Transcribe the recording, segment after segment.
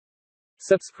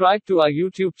Subscribe to our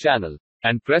YouTube channel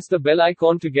and press the bell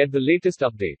icon to get the latest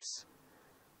updates.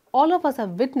 All of us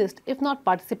have witnessed, if not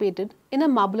participated, in a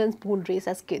marble and spoon race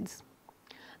as kids.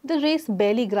 The race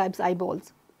barely grabs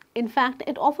eyeballs. In fact,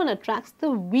 it often attracts the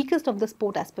weakest of the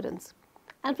sport aspirants.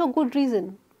 And for good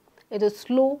reason. It is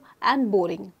slow and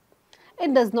boring.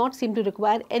 It does not seem to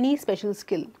require any special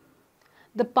skill.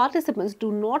 The participants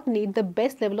do not need the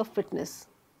best level of fitness.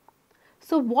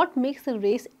 So what makes the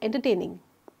race entertaining?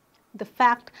 The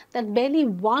fact that barely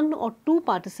 1 or 2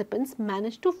 participants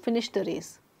manage to finish the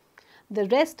race. The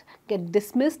rest get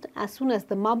dismissed as soon as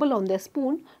the marble on their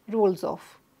spoon rolls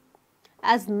off.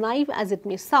 As naive as it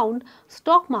may sound,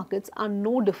 stock markets are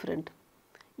no different.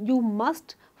 You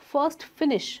must first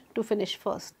finish to finish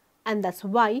first. And that's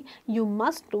why you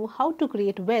must know how to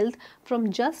create wealth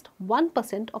from just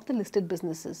 1% of the listed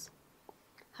businesses.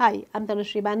 Hi, I'm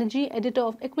Tanushree Banerjee, editor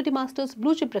of Equitymaster's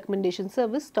Blue Chip Recommendation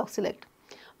Service, Stock Select.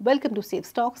 Welcome to Safe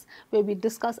Stocks, where we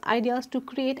discuss ideas to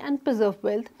create and preserve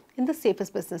wealth in the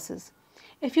safest businesses.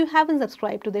 If you haven't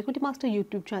subscribed to the Equitymaster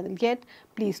YouTube channel yet,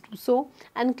 please do so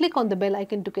and click on the bell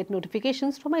icon to get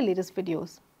notifications from my latest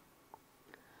videos.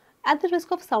 At the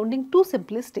risk of sounding too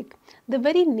simplistic, the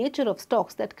very nature of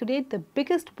stocks that create the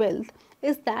biggest wealth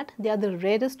is that they are the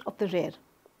rarest of the rare.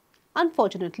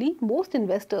 Unfortunately, most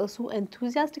investors who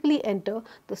enthusiastically enter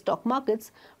the stock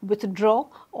markets withdraw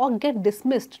or get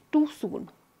dismissed too soon.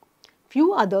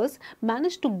 Few others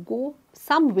manage to go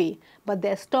some way, but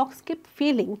their stocks keep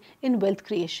failing in wealth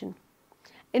creation.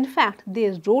 In fact, they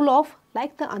roll off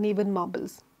like the uneven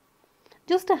marbles.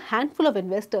 Just a handful of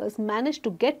investors manage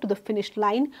to get to the finish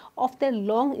line of their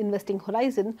long investing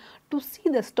horizon to see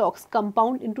the stocks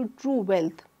compound into true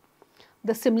wealth.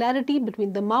 The similarity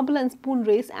between the marble and spoon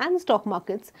race and stock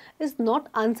markets is not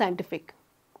unscientific.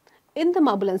 In the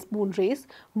marble and spoon race,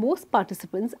 most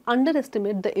participants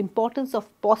underestimate the importance of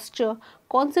posture,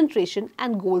 concentration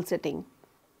and goal setting.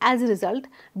 As a result,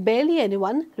 barely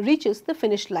anyone reaches the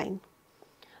finish line.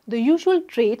 The usual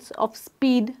traits of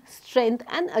speed, strength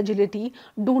and agility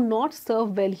do not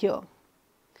serve well here.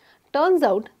 Turns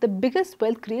out the biggest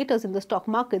wealth creators in the stock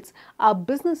markets are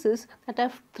businesses that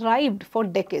have thrived for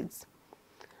decades.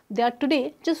 They are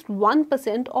today just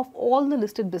 1% of all the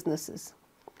listed businesses.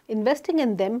 Investing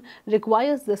in them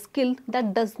requires the skill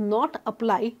that does not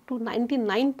apply to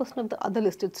 99% of the other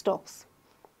listed stocks.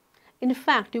 In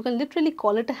fact, you can literally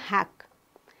call it a hack.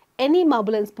 Any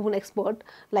marble and spoon expert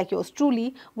like yours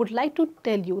truly would like to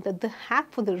tell you that the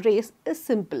hack for the race is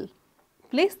simple.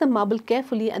 Place the marble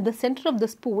carefully at the center of the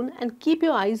spoon and keep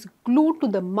your eyes glued to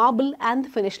the marble and the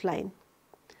finish line.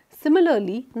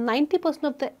 Similarly, 90%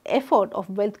 of the effort of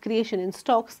wealth creation in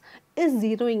stocks is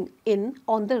zeroing in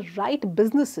on the right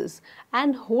businesses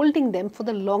and holding them for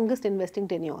the longest investing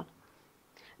tenure.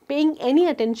 Paying any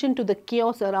attention to the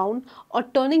chaos around or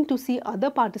turning to see other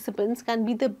participants can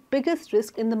be the biggest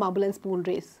risk in the marble and spoon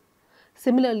race.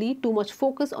 Similarly, too much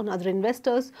focus on other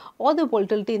investors or the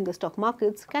volatility in the stock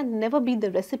markets can never be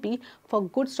the recipe for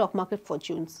good stock market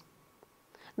fortunes.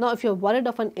 Now, if you're worried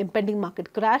of an impending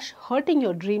market crash hurting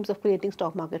your dreams of creating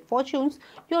stock market fortunes,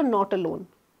 you're not alone.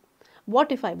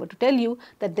 What if I were to tell you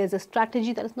that there's a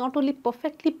strategy that is not only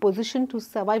perfectly positioned to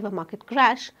survive a market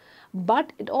crash,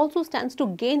 but it also stands to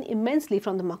gain immensely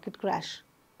from the market crash?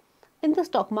 In the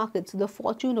stock markets, the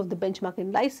fortune of the benchmark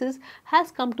indices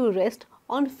has come to rest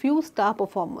on few star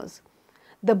performers.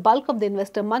 The bulk of the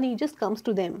investor money just comes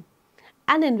to them.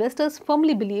 And investors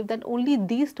firmly believe that only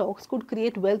these stocks could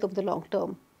create wealth over the long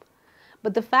term.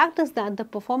 But the fact is that the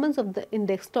performance of the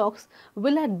index stocks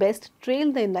will at best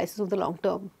trail the indices of the long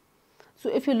term. So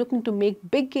if you're looking to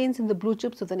make big gains in the blue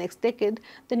chips of the next decade,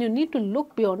 then you need to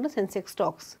look beyond the Sensex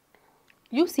stocks.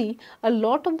 You see, a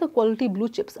lot of the quality blue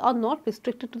chips are not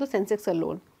restricted to the Sensex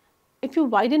alone. If you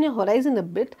widen your horizon a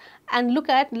bit and look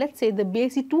at, let's say, the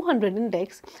BSE 200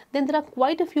 index, then there are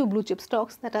quite a few blue chip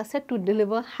stocks that are set to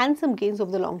deliver handsome gains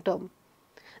over the long term.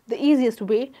 The easiest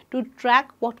way to track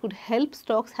what could help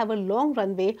stocks have a long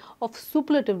runway of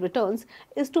superlative returns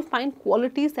is to find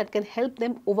qualities that can help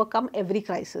them overcome every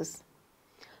crisis.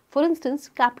 For instance,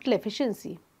 capital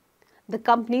efficiency. The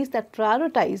companies that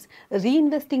prioritize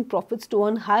reinvesting profits to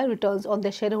earn higher returns on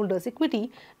their shareholders'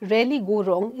 equity rarely go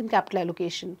wrong in capital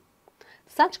allocation.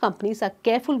 Such companies are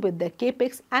careful with their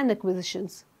capex and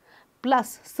acquisitions.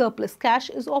 Plus, surplus cash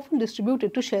is often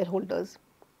distributed to shareholders.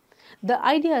 The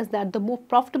idea is that the more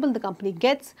profitable the company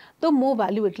gets, the more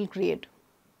value it will create.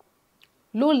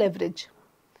 Low leverage.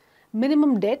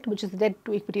 Minimum debt, which is the debt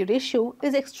to equity ratio,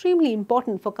 is extremely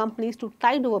important for companies to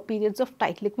tide over periods of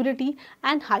tight liquidity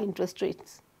and high interest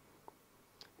rates.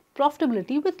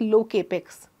 Profitability with low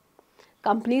capex.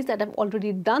 Companies that have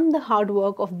already done the hard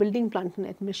work of building plant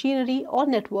and machinery or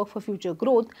network for future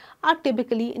growth are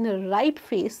typically in a ripe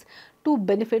phase to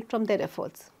benefit from their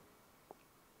efforts.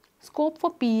 Scope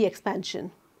for PE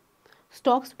expansion.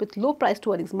 Stocks with low price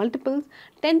to earnings multiples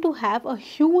tend to have a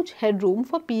huge headroom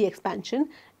for PE expansion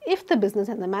if the business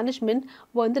and the management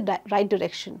were in the right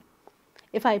direction.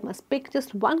 If I must pick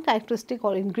just one characteristic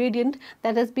or ingredient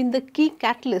that has been the key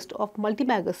catalyst of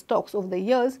multi-bagger stocks over the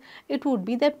years, it would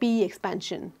be their PE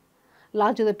expansion.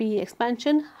 Larger the PE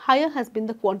expansion, higher has been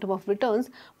the quantum of returns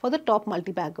for the top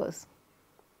multi-baggers.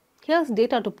 Here's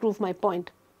data to prove my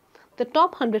point. The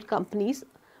top 100 companies,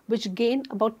 which gain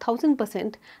about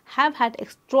 1000%, have had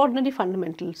extraordinary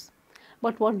fundamentals.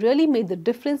 But what really made the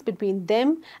difference between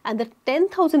them and the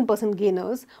 10,000%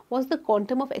 gainers was the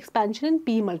quantum of expansion in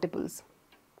PE multiples.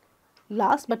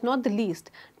 Last but not the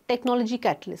least, technology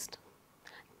catalyst.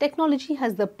 Technology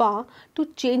has the power to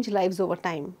change lives over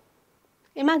time.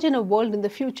 Imagine a world in the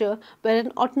future where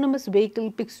an autonomous vehicle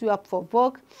picks you up for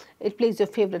work, it plays your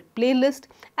favorite playlist,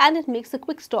 and it makes a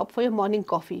quick stop for your morning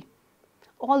coffee.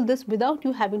 All this without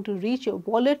you having to reach your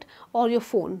wallet or your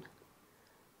phone.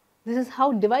 This is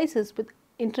how devices with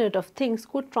Internet of Things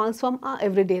could transform our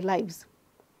everyday lives.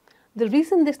 The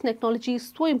reason this technology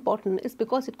is so important is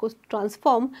because it could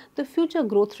transform the future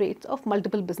growth rates of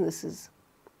multiple businesses.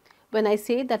 When I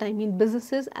say that, I mean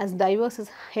businesses as diverse as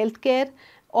healthcare,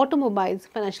 automobiles,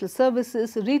 financial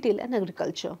services, retail and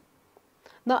agriculture.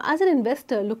 Now, as an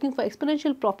investor looking for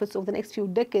exponential profits over the next few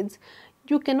decades,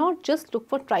 you cannot just look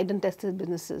for tried and tested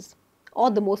businesses or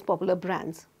the most popular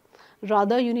brands.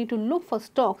 Rather, you need to look for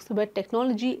stocks where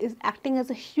technology is acting as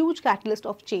a huge catalyst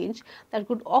of change that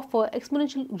could offer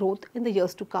exponential growth in the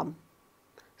years to come.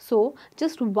 So,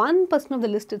 just 1% of the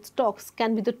listed stocks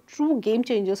can be the true game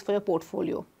changers for your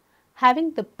portfolio.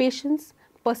 Having the patience,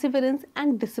 perseverance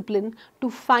and discipline to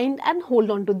find and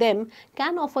hold on to them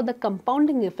can offer the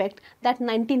compounding effect that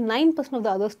 99% of the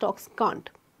other stocks can't.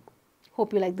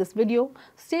 Hope you like this video.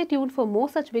 Stay tuned for more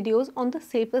such videos on the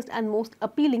safest and most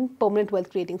appealing permanent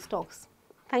wealth creating stocks.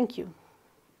 Thank you.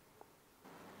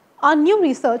 Our new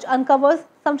research uncovers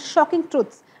some shocking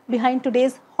truths behind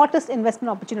today's hottest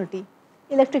investment opportunity,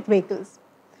 electric vehicles.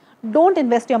 Don't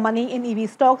invest your money in EV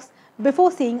stocks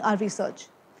before seeing our research.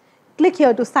 Click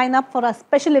here to sign up for our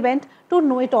special event to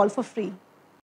know it all for free.